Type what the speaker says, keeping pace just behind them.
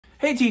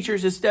Hey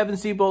teachers, it's Devin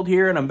Siebold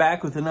here, and I'm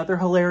back with another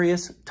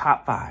hilarious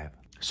top 5.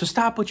 So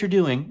stop what you're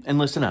doing and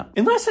listen up.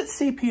 Unless it's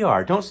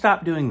CPR, don't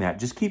stop doing that.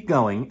 Just keep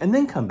going and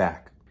then come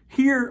back.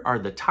 Here are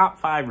the top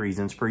 5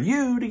 reasons for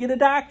you to get a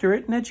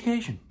doctorate in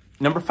education.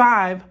 Number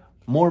 5,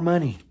 more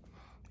money.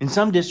 In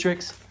some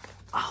districts,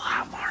 a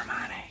lot more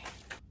money.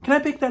 Can I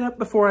pick that up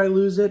before I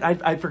lose it?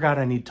 I forgot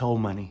I need toll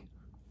money.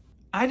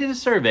 I did a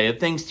survey of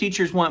things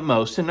teachers want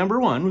most, and number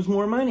 1 was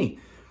more money.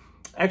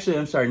 Actually,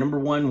 I'm sorry, number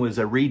 1 was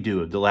a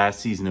redo of the last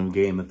season of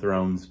Game of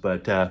Thrones,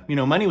 but,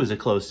 money was a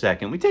close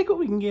second. We take what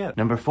we can get.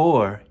 Number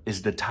 4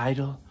 is the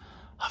title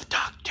of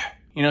doctor.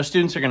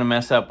 Students are going to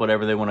mess up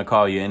whatever they want to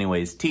call you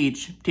anyways.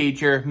 Teach,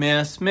 teacher,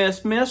 miss,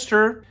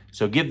 mister.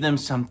 So give them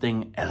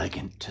something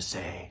elegant to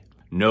say.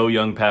 No,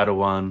 young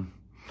Padawan,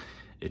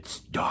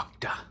 it's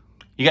doctor.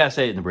 You got to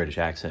say it in the British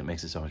accent. It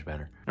makes it so much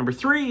better. Number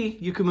 3,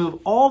 you can move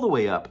all the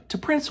way up to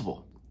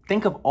principal.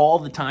 Think of all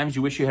the times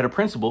you wish you had a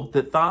principal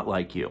that thought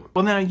like you.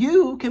 Well, now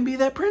you can be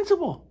that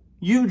principal.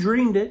 You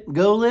dreamed it.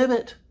 Go live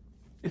it.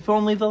 If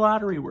only the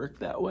lottery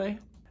worked that way.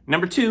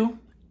 Number 2,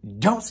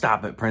 don't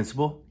stop at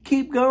principal.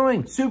 Keep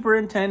going.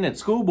 Superintendent,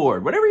 school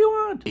board, whatever you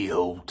want. The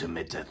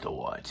ultimate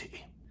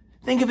authority.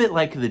 Think of it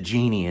like the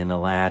genie in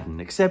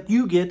Aladdin, except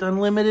you get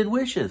unlimited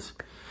wishes.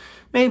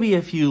 Maybe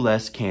a few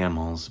less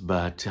camels,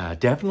 but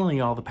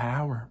definitely all the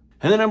power.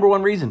 And the number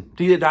 1 reason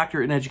to get a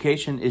doctorate in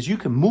education is you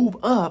can move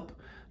up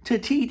to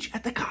teach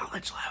at the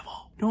college level.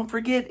 Don't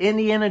forget,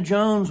 Indiana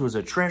Jones was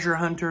a treasure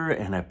hunter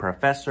and a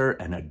professor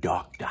and a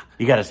doctor.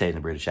 You gotta say it in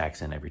the British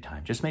accent every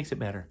time. Just makes it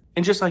better.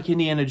 And just like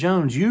Indiana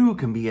Jones, you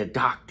can be a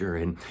doctor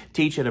and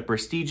teach at a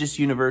prestigious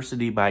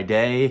university by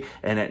day,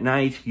 and at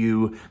night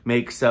you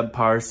make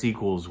subpar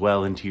sequels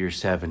well into your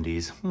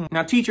 70s.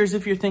 Now teachers,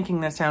 if you're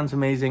thinking that sounds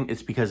amazing,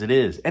 it's because it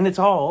is. And it's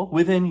all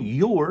within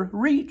your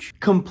reach.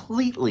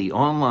 Completely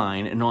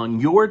online and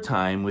on your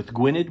time with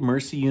Gwynedd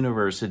Mercy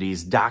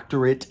University's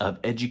Doctorate of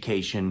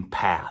Education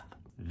path.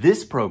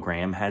 This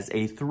program has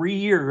a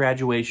 3-year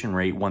graduation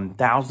rate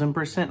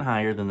 1,000%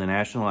 higher than the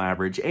national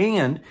average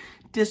and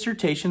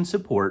dissertation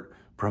support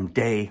from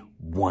day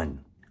 1.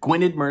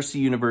 Gwynedd Mercy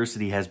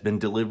University has been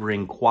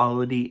delivering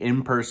quality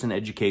in-person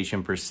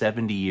education for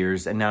 70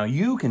 years, and now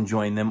you can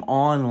join them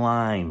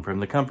online from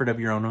the comfort of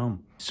your own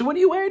home. So what are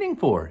you waiting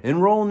for?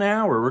 Enroll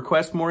now or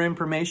request more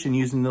information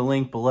using the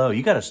link below.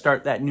 You got to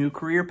start that new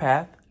career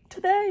path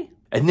today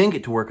and then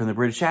get to work on the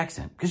British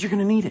accent because you're going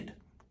to need it.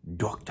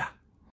 Doctor.